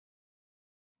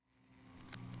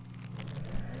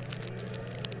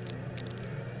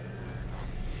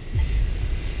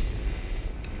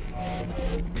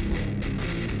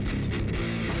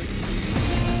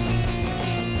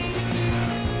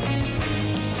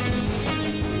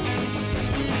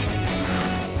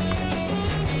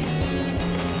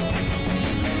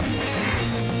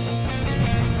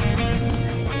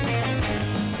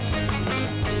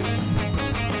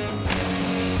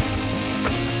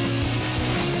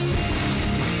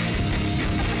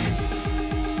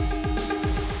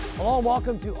and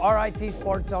welcome to RIT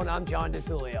SportsZone. I'm John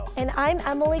DeTulio. And I'm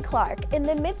Emily Clark. In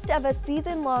the midst of a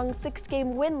season-long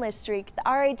 6-game winless streak, the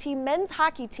RIT men's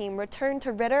hockey team returned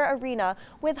to Ritter Arena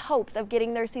with hopes of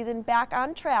getting their season back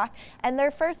on track and their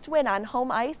first win on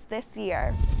home ice this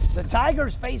year. The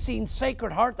Tigers facing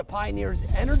Sacred Heart. The Pioneers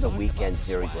entered the weekend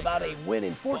series without a win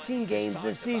in 14 games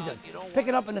this season.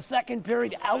 Picking up in the second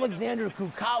period, Alexander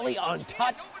Kukali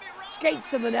untouched, skates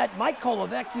to the net. Mike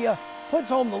Kolovecchia puts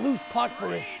home the loose puck for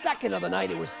his second of the night.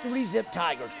 It was 3-zip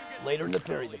Tigers. Later in the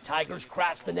period, the Tigers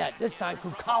crashed the net. This time,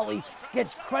 Kukali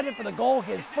gets credit for the goal,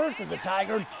 his first as a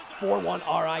Tiger,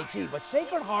 4-1 RIT. But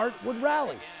Sacred Heart would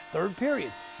rally. Third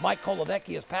period, Mike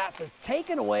Kolovecchia's pass is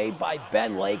taken away by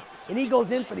Ben Lake, and he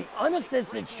goes in for the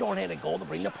unassisted shorthanded goal to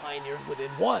bring the Pioneers within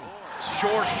one.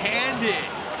 Shorthanded.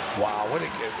 Wow, what a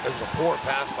it was a poor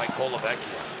pass by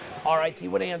Kolovecchia. RIT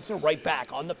would answer right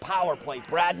back on the power play.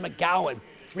 Brad McGowan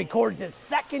records his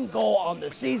second goal on the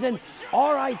season.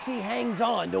 RIT hangs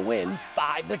on to win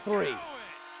 5-3.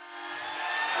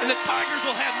 And the Tigers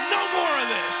will have no more of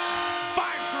this.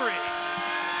 5-3.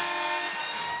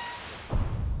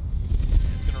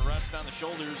 It's going to rest on the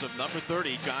shoulders of number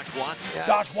 30, Josh Watson.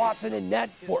 Josh Watson in net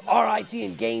for RIT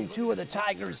in Game 2 of the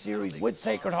Tigers series with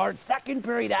Sacred Heart. Second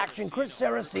period action, Chris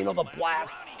Saraceno, the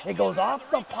blast. It goes off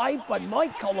the pipe, but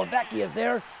Mike Kolovecchia is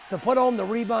there to put home the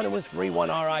rebound. It was 3-1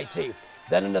 RIT.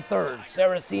 Then in the third,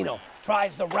 Saraceno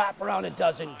tries the wraparound. It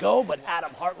doesn't go, but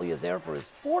Adam Hartley is there for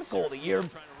his fourth goal of the year.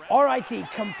 RIT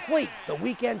completes the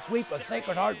weekend sweep of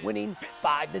Sacred Heart, winning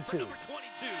 5-2.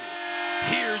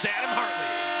 Here's Adam Hartley.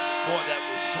 Boy, that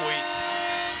was sweet.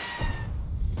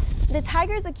 The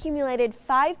Tigers accumulated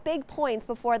 5 big points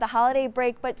before the holiday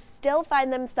break, but still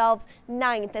find themselves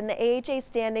 9th in the AHA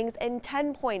standings and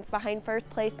 10 points behind first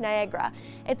place Niagara.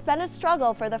 It's been a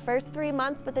struggle for the first 3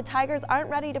 months, but the Tigers aren't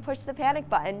ready to push the panic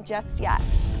button just yet.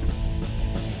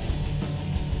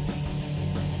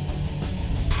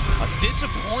 A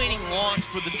disappointing loss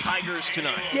for the Tigers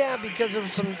tonight. Yeah, because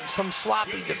of some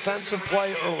sloppy defensive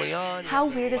play early on. How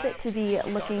weird is it to be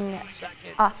looking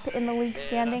up in the league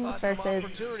standings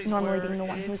versus normally being the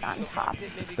one who's on top?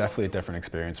 It's definitely a different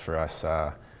experience for us.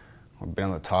 We've been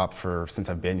on the top since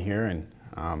I've been here,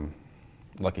 and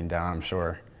looking down, I'm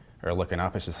sure, or looking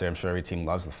up, I should say, I'm sure every team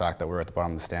loves the fact that we're at the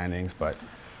bottom of the standings, but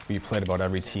we played about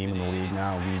every team in the league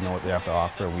now. We know what they have to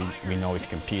offer. We know we can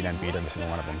compete and beat every single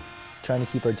one of them. Trying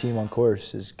to keep our team on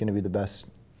course is going to be the best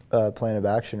plan of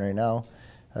action right now.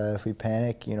 If we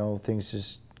panic, you know, things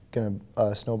just going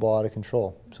to snowball out of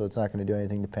control. So it's not going to do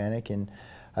anything to panic, and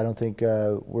I don't think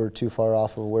we're too far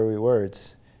off of where we were.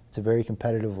 It's a very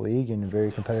competitive league and a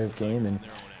very competitive game, and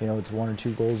you know, it's 1 or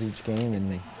 2 goals each game,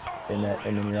 and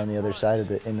then you're on the other side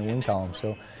of in the win column.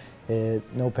 So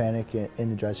no panic in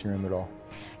the dressing room at all.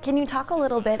 Can you talk a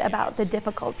little bit about the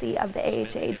difficulty of the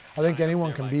AHA? I think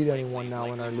anyone can beat anyone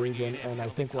now in our league, and I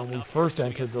think when we first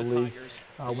entered the league,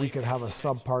 we could have a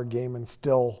subpar game and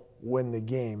still win the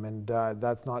game, and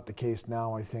that's not the case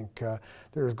now. I think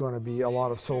there's going to be a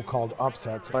lot of so-called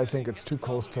upsets, but I think it's too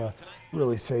close to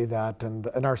really say that, and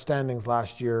our standings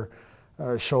last year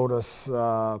showed us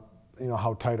you know,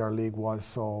 how tight our league was,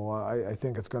 so I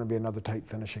think it's going to be another tight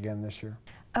finish again this year.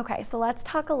 Okay, so let's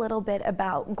talk a little bit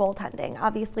about goaltending.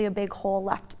 Obviously a big hole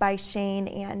left by Shane,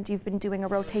 and you've been doing a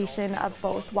rotation of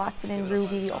both Watson and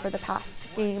Ruby over the past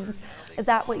games. Is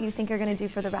that what you think you're going to do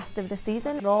for the rest of the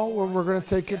season? No, we're going to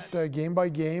take it game by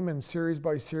game and series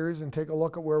by series and take a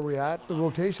look at where we're at. The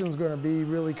rotation is going to be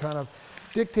really kind of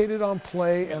dictated on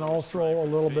play, and also a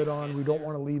little bit on we don't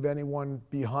want to leave anyone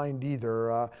behind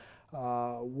either.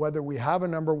 Whether we have a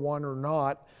number 1 or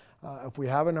not, if we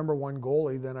have a number 1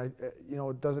 goalie, then you know,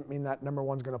 it doesn't mean that number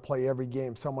 1's going to play every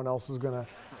game. Someone else is going to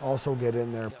also get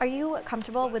in there. Are you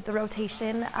comfortable with the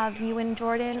rotation of you and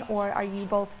Jordan, or are you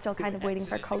both still kind of waiting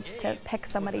for coach to pick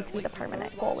somebody to be the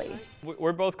permanent goalie?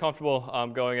 We're both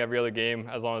comfortable going every other game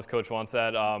as long as coach wants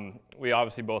that. We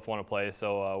obviously both want to play,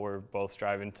 so we're both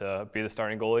striving to be the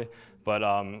starting goalie. But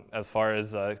as far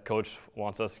as coach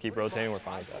wants us to keep rotating, we're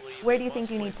fine with that. Where do you think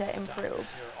you need to improve?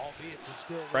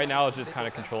 Right now it's just kind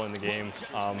of controlling the game.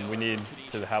 We need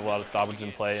to have a lot of stoppage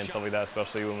in play and stuff like that,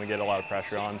 especially when we get a lot of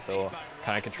pressure on. So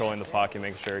kind of controlling the puck and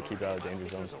making sure to keep it out of danger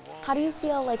zones. How do you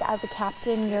feel like as a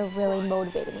captain you're really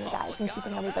motivating the guys and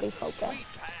keeping everybody focused?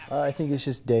 I think it's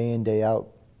just day in, day out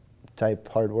type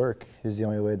hard work is the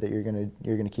only way that you're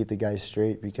gonna keep the guys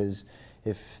straight, because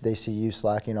if they see you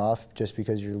slacking off just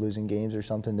because you're losing games or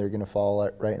something, they're gonna fall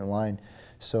right in line.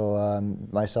 So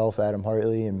myself, Adam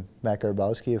Hartley, and Matt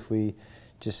Garbowski, if we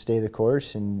just stay the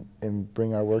course and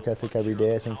bring our work ethic every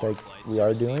day, I think like we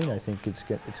are doing, I think it's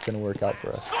going to work out for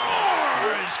us.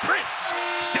 comes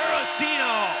Chris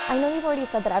Saraceno. I know you've already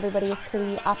said that everybody is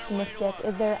pretty optimistic.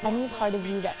 Is there any part of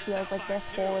you that feels like this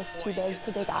hole is too big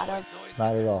to dig out of?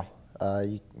 Not at all.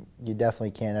 You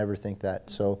definitely can't ever think that.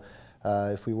 So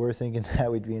if we were thinking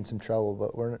that, we'd be in some trouble.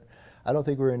 But I don't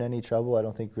think we're in any trouble. I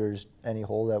don't think there's any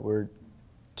hole that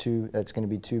that's going to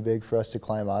be too big for us to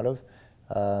climb out of.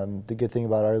 The good thing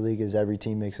about our league is every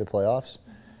team makes the playoffs.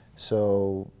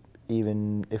 So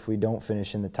even if we don't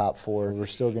finish in the top 4, we're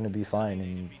still going to be fine,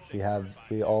 and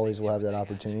we always will have that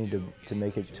opportunity to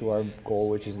make it to our goal,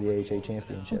 which is the AHA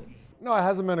championship. No, it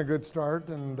hasn't been a good start,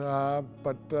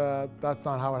 but that's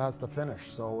not how it has to finish.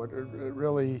 So it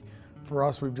really, for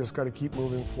us, we've just got to keep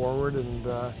moving forward, and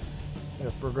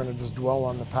if we're going to just dwell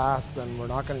on the past, then we're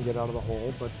not going to get out of the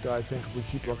hole. But I think if we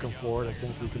keep looking forward, I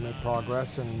think we can make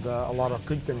progress, and a lot of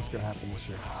good things can happen this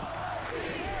year.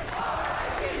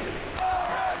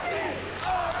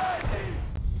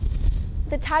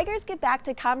 The Tigers get back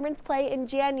to conference play in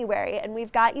January, and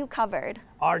we've got you covered.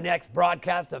 Our next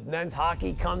broadcast of men's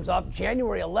hockey comes up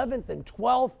January 11th and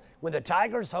 12th when the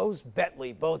Tigers host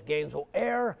Bentley. Both games will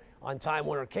air on Time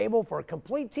Warner Cable. For a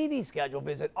complete TV schedule,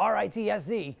 visit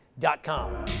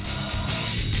RITSZ.com.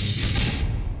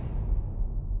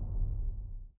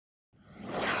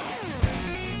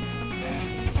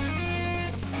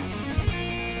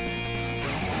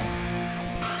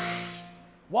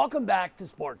 Welcome back to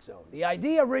SportsZone. The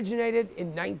idea originated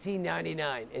in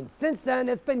 1999, and since then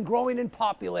it's been growing in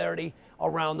popularity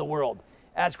around the world.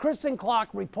 As Kristen Klock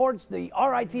reports, the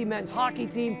RIT men's hockey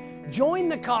team joined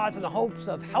the cause in the hopes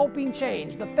of helping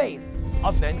change the face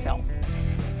of men's health.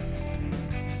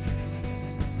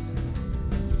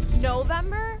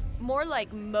 November? More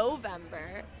like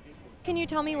Movember. Can you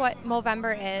tell me what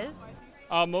Movember is?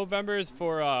 Movember is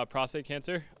for prostate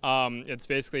cancer. It's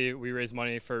basically, we raise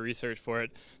money for research for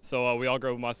it. So we all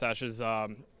grow mustaches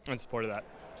in support of that.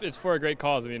 It's for a great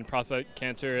cause. I mean, prostate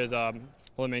cancer is one of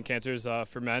the main cancers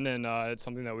for men, and it's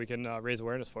something that we can raise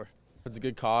awareness for. It's a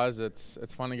good cause.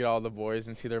 It's fun to get all the boys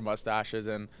and see their mustaches,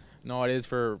 and no, it is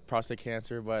for prostate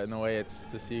cancer, but in a way it's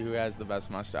to see who has the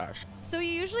best mustache. So you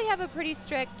usually have a pretty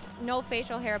strict no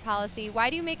facial hair policy.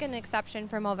 Why do you make an exception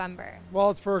for Movember?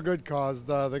 Well, it's for a good cause.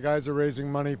 The guys are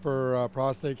raising money for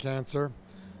prostate cancer.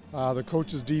 The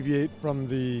coaches deviate from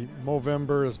the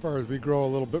Movember as far as we grow a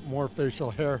little bit more facial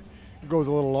hair. It goes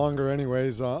a little longer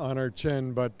anyways on our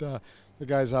chin, but the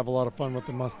guys have a lot of fun with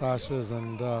the mustaches,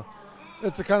 and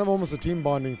it's a kind of almost a team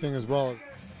bonding thing as well.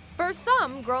 For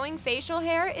some, growing facial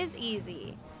hair is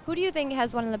easy. Who do you think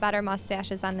has one of the better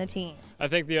mustaches on the team? I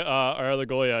think our other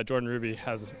goalie, Jordan Ruby,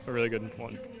 has a really good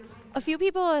one. A few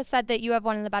people have said that you have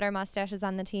one of the better mustaches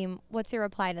on the team. What's your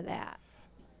reply to that?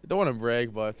 I don't want to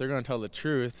brag, but if they're going to tell the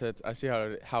truth, I see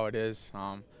how it is.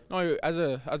 No, as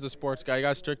a sports guy, you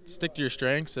got to stick to your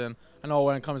strengths, and I know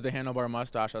when it comes to handlebar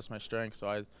mustache, that's my strength,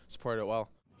 so I support it well.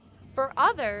 For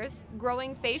others,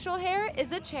 growing facial hair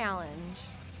is a challenge.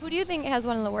 Who do you think has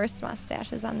one of the worst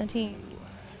mustaches on the team?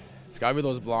 It's got to be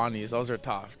those blondies. Those are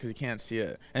tough because you can't see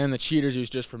it. And then the cheaters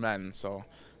use just for men, so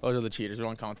those are the cheaters. We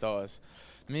don't count those.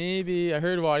 Maybe, I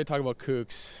heard Waddy talk about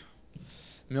kooks.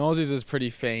 Millsy's is pretty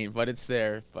faint, but it's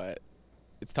there, but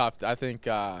it's tough. I think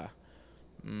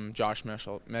Josh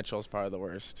Mitchell's probably the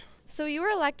worst. So you were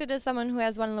elected as someone who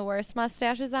has one of the worst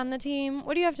mustaches on the team.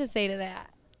 What do you have to say to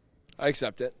that? I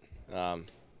accept it.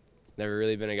 Never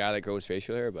really been a guy that grows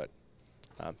facial hair, but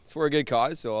it's for a good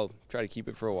cause, so I'll try to keep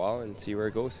it for a while and see where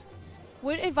it goes.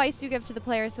 What advice do you give to the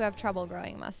players who have trouble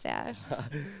growing a mustache?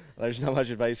 There's not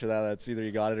much advice for that. That's either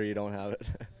you got it or you don't have it.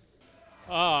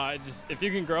 Just if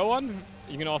you can grow one,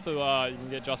 you can also you can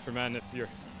get just for men if your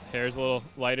hair is a little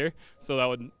lighter, so that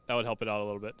would help it out a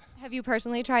little bit. Have you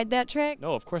personally tried that trick?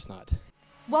 No, of course not.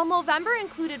 While Movember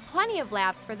included plenty of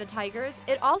laughs for the Tigers,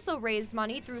 it also raised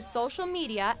money through social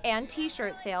media and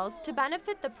t-shirt sales to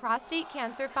benefit the Prostate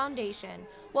Cancer Foundation,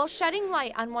 while shedding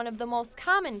light on one of the most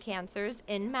common cancers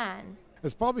in men.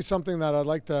 It's probably something that I'd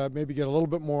like to maybe get a little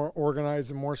bit more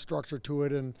organized and more structure to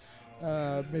it, and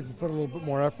maybe put a little bit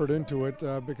more effort into it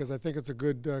because I think it's a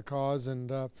good cause,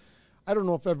 and I don't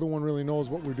know if everyone really knows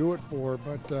what we do it for,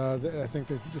 but I think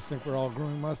they just think we're all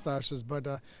growing mustaches, but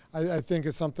I think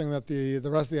it's something that the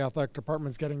rest of the athletic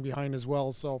department's getting behind as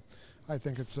well, so I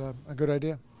think it's a good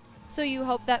idea. So you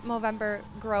hope that Movember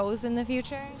grows in the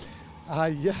future?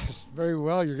 Yes, very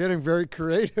well. You're getting very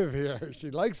creative here. She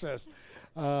likes this.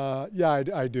 Yeah,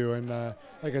 I do, and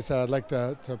like I said, I'd like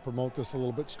to promote this a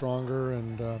little bit stronger,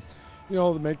 and you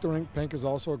know, the Make the Rink Pink is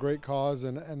also a great cause,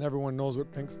 and everyone knows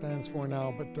what pink stands for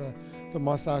now, but the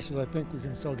mustaches, I think we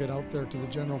can still get out there to the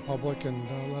general public and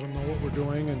let them know what we're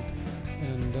doing,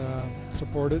 and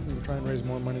support it and try and raise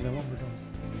more money than what we're doing.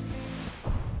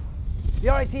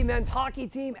 The RIT men's hockey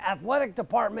team, athletic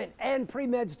department, and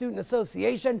pre-med student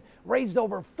association raised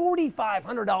over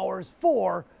 $4,500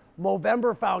 for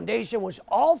Movember Foundation, which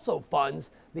also funds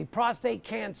the Prostate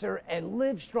Cancer and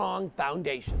Live Strong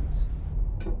Foundations.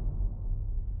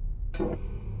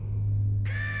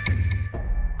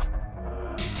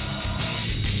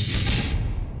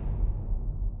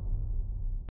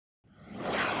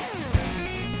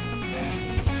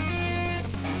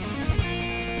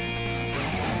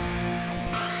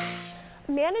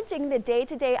 Managing the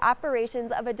day-to-day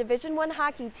operations of a Division I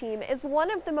hockey team is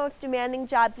one of the most demanding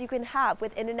jobs you can have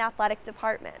within an athletic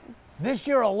department. This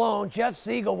year alone, Jeff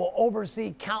Siegel will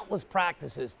oversee countless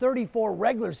practices, 34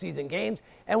 regular season games,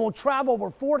 and will travel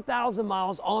over 4,000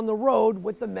 miles on the road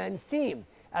with the men's team.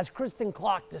 As Kristen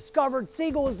Klock discovered,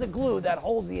 Siegel is the glue that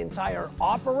holds the entire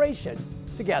operation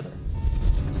together.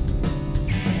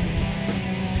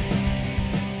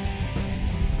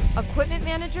 Equipment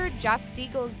manager Jeff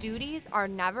Siegel's duties are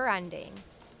never ending.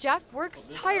 Jeff works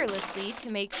tirelessly to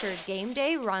make sure game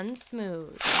day runs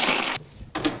smooth.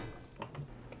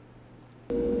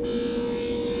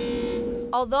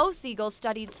 Although Siegel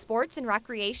studied sports and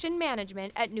recreation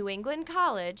management at New England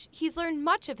College, he's learned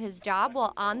much of his job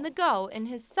while on the go in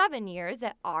his 7 years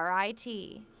at RIT.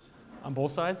 On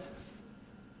both sides?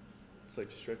 It's like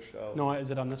stretched out. No,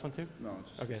 is it on this one too? No.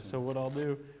 It's just okay, so what I'll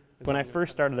do, when I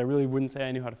first started, I really wouldn't say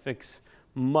I knew how to fix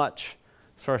much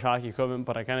as far as hockey equipment,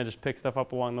 but I kind of just picked stuff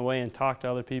up along the way and talked to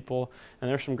other people. And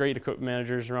there's some great equipment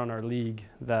managers around our league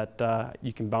that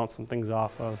you can bounce some things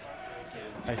off of.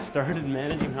 I started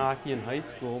managing hockey in high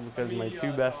school because my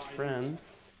two best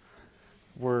friends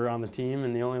were on the team,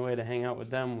 and the only way to hang out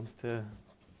with them was to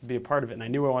be a part of it. And I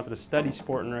knew I wanted to study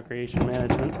sport and recreation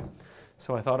management,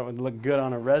 so I thought it would look good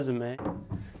on a resume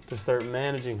to start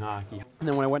managing hockey. And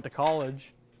then when I went to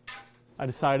college, I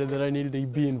decided that I needed to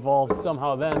be involved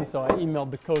somehow then, so I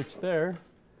emailed the coach there,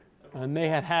 and they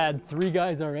had 3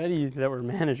 guys already that were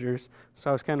managers, so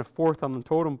I was kind of fourth on the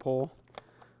totem pole.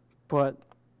 But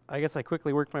I guess I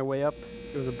quickly worked my way up.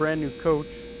 It was a brand new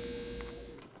coach,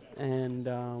 and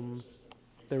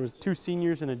there was 2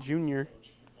 seniors and a junior.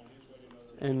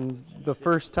 And the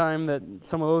first time that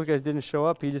some of those guys didn't show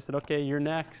up, he just said, okay, you're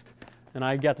next. And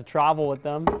I got to travel with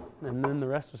them, and then the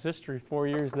rest was history, 4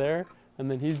 years there. And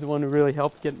then he's the one who really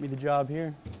helped get me the job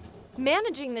here.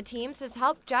 Managing the teams has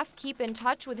helped Jeff keep in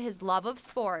touch with his love of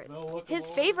sports.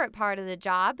 His favorite part of the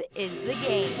job is the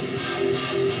game.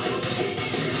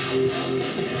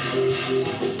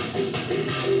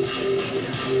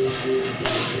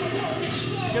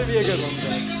 It's gonna be a good one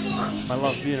today. I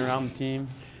love being around the team.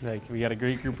 Like, we got a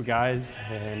great group of guys,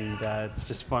 and it's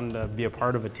just fun to be a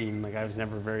part of a team. Like, I was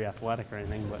never very athletic or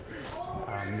anything, but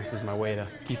this is my way to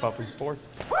keep up in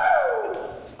sports.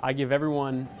 I give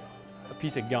everyone a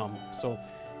piece of gum. So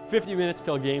 50 minutes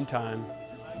till game time,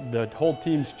 the whole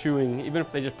team's chewing, even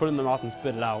if they just put it in their mouth and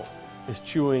spit it out, is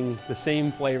chewing the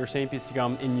same flavor, same piece of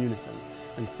gum in unison.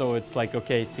 And so it's like,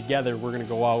 okay, together we're gonna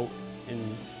go out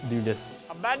and do this.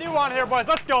 I'm bad you want here, boys,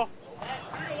 let's go.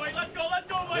 Let's go, let's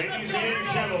go, boys. Ladies and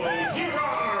gentlemen, here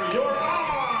are your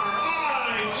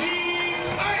RIT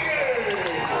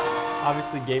Tigers!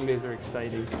 Obviously game days are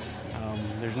exciting.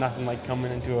 There's nothing like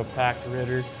coming into a packed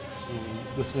Ritter,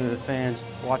 and listening to the fans,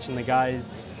 watching the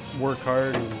guys work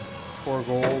hard and score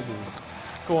goals and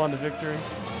go on to victory.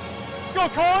 Let's go,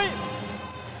 Coley!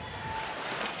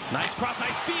 Nice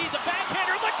cross-ice speed, the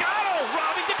backhander, Legato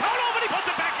robbing Dakota, but he puts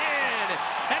it back in!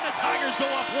 And the Tigers go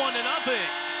up 1-0.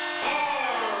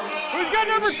 Who's got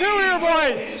number 2 here,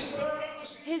 boys?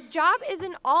 His job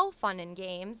isn't all fun and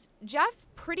games. Jeff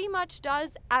pretty much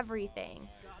does everything,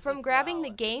 from grabbing the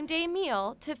game day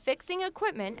meal to fixing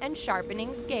equipment and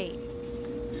sharpening skates.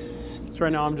 So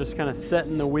right now I'm just kind of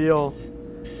setting the wheel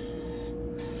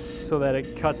so that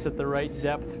it cuts at the right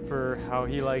depth for how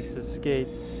he likes his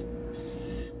skates.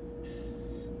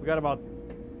 We got about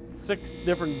 6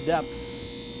 different depths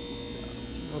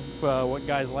of what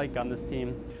guys like on this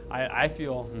team. I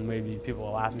feel, and maybe people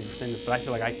will laugh at me for saying this, but I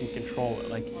feel like I can control it.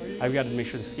 Like, I've got to make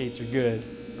sure the skates are good,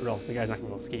 or else the guy's not going to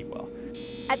be able to skate well.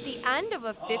 At the end of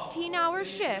a 15-hour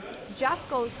shift, Jeff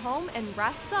goes home and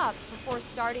rests up before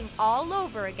starting all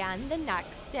over again the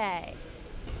next day.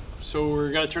 So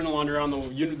we're going to turn the laundry on.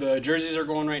 The jerseys are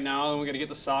going right now, and we got to get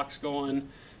the socks going.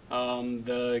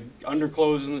 The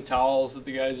underclothes and the towels that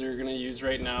the guys are going to use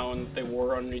right now and that they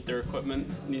wore underneath their equipment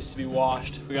needs to be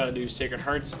washed. We got to do Sacred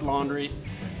Heart's laundry,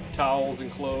 towels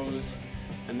and clothes,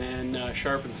 and then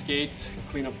sharpen skates,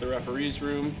 clean up the referee's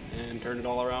room, and turn it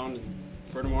all around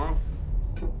for tomorrow.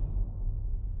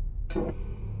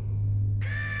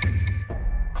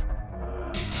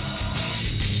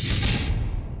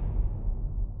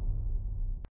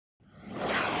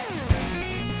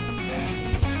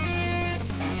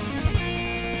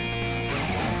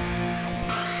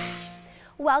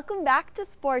 Welcome back to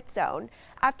Sports Zone.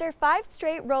 After 5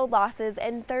 straight road losses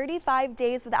and 35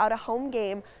 days without a home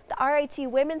game, the RIT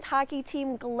women's hockey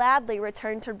team gladly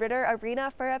returned to Ritter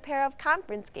Arena for a pair of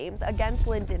conference games against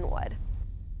Lindenwood.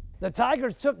 The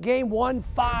Tigers took game 1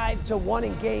 5-1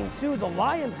 in game 2. The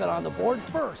Lions got on the board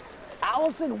first.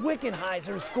 Allison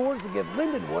Wickenheiser scores to give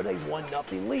Lindenwood a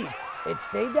 1-0 lead. It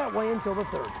stayed that way until the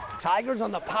third. Tigers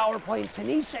on the power play.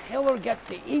 Tanisha Hiller gets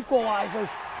the equalizer,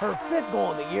 her 5th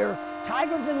goal of the year.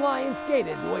 Tigers and Lions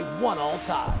skated to a 1-1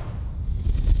 tie.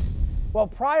 Well,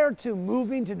 prior to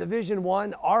moving to Division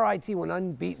I, RIT went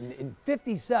unbeaten in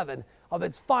 57 of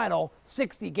its final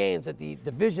 60 games at the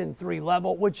Division III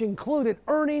level, which included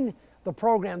earning the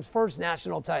program's first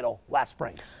national title last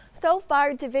spring. So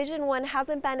far, Division I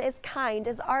hasn't been as kind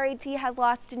as RIT has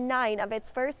lost 9 of its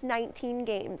first 19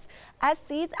 games.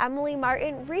 SC's Emily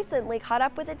Martin recently caught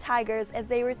up with the Tigers as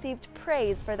they received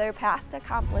praise for their past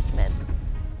accomplishments.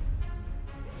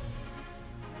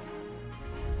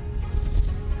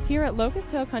 Here at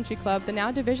Locust Hill Country Club, the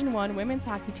now Division I women's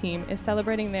hockey team is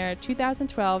celebrating their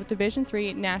 2012 Division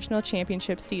III National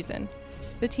Championship season.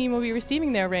 The team will be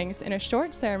receiving their rings in a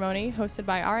short ceremony hosted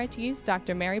by RIT's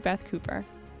Dr. Mary Beth Cooper.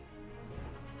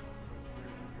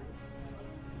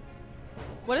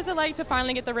 What is it like to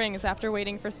finally get the rings after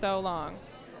waiting for so long?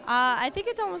 I think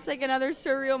it's almost like another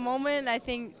surreal moment. I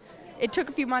think it took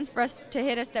a few months for us to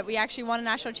hit us that we actually won a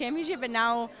national championship, but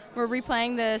now we're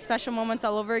replaying the special moments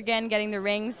all over again. Getting the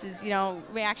rings is,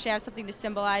 we actually have something to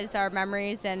symbolize our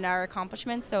memories and our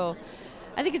accomplishments. So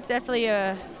I think it's definitely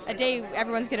a day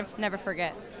everyone's going to never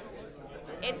forget.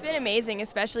 It's been amazing,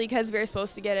 especially because we were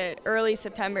supposed to get it early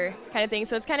September kind of thing.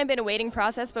 So it's kind of been a waiting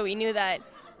process, but we knew that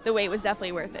the wait was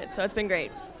definitely worth it. So it's been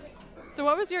great. So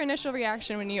what was your initial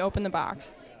reaction when you opened the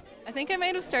box? I think I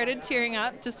might have started tearing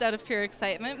up just out of pure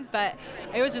excitement, but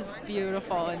it was just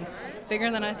beautiful and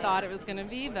bigger than I thought it was going to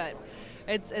be, but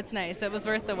it's nice. It was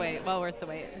worth the wait, well worth the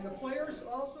wait.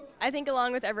 I think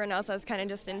along with everyone else, I was kind of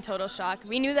just in total shock.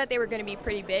 We knew that they were going to be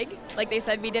pretty big. Like they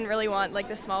said, we didn't really want like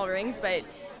the small rings, but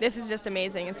this is just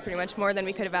amazing. It's pretty much more than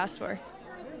we could have asked for.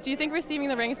 Do you think receiving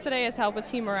the rings today has helped with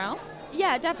team morale?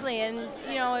 Yeah, definitely, and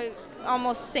it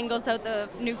almost singles out the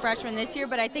new freshmen this year,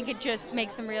 but I think it just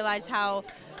makes them realize how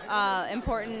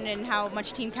important and how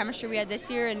much team chemistry we had this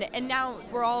year, and now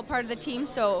we're all a part of the team,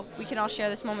 so we can all share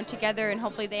this moment together, and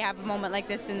hopefully they have a moment like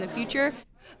this in the future.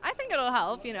 I think it'll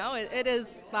help, it is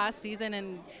last season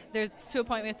and there's to a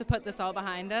point we have to put this all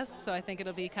behind us, so I think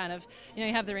it'll be kind of,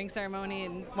 you have the ring ceremony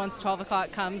and once 12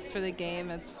 o'clock comes for the game,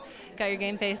 it's got your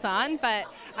game face on, but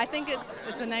I think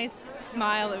it's a nice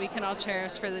smile that we can all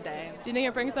cherish for the day. Do you think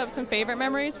it brings up some favorite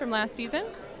memories from last season?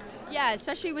 Yeah,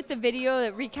 especially with the video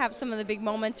that recaps some of the big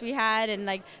moments we had and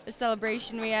like the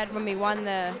celebration we had when we won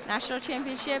the national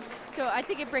championship. So I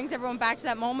think it brings everyone back to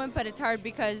that moment, but it's hard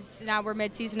because now we're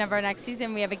mid-season of our next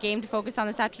season. We have a game to focus on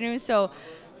this afternoon, so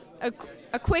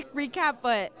a quick recap,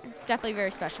 but definitely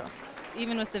very special.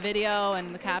 Even with the video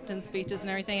and the captain's speeches and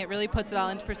everything, it really puts it all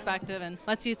into perspective and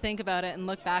lets you think about it and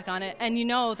look back on it. And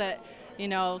that,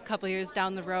 a couple years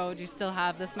down the road, you still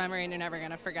have this memory and you're never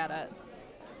going to forget it.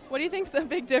 What do you think is the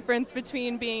big difference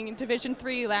between being Division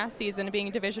III last season and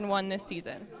being Division I this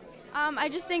season? I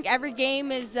just think every game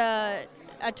is a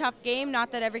tough game.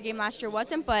 Not that every game last year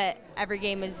wasn't, but every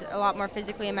game is a lot more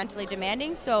physically and mentally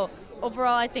demanding. So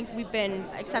overall, I think we've been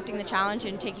accepting the challenge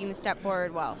and taking the step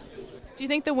forward well. Do you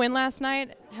think the win last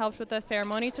night helped with the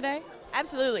ceremony today?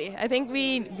 Absolutely. I think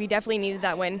we definitely needed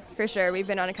that win for sure. We've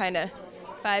been on a kind of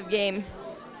 5-game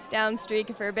down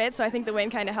streak for a bit, so I think the win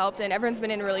kind of helped, and everyone's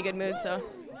been in a really good mood. So.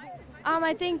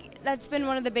 I think that's been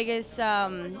one of the biggest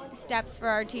steps for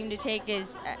our team to take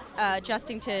is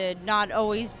adjusting to not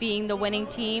always being the winning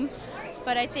team.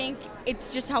 But I think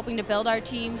it's just helping to build our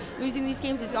team. Losing these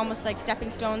games is almost like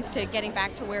stepping stones to getting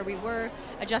back to where we were,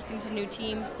 adjusting to new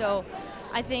teams. So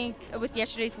I think with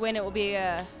yesterday's win, it will be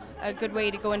a good way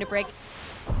to go into break.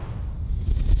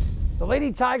 The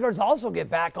Lady Tigers also get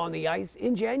back on the ice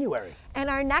in January. And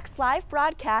our next live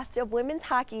broadcast of women's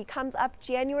hockey comes up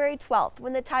January 12th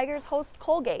when the Tigers host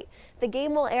Colgate. The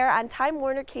game will air on Time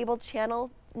Warner Cable Channel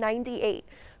 98.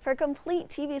 For a complete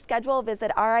TV schedule,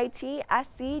 visit ritsc.com.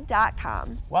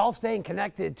 Well, staying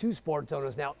connected to SportsZone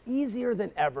is now easier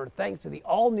than ever thanks to the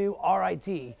all-new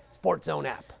RIT SportsZone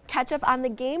app. Catch up on the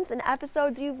games and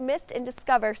episodes you've missed and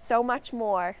discover so much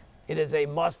more. It is a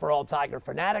must for all Tiger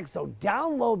fanatics, so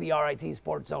download the RIT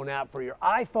SportsZone app for your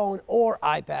iPhone or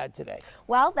iPad today.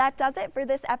 Well, that does it for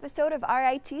this episode of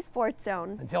RIT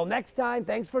SportsZone. Until next time,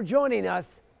 thanks for joining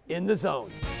us in the zone.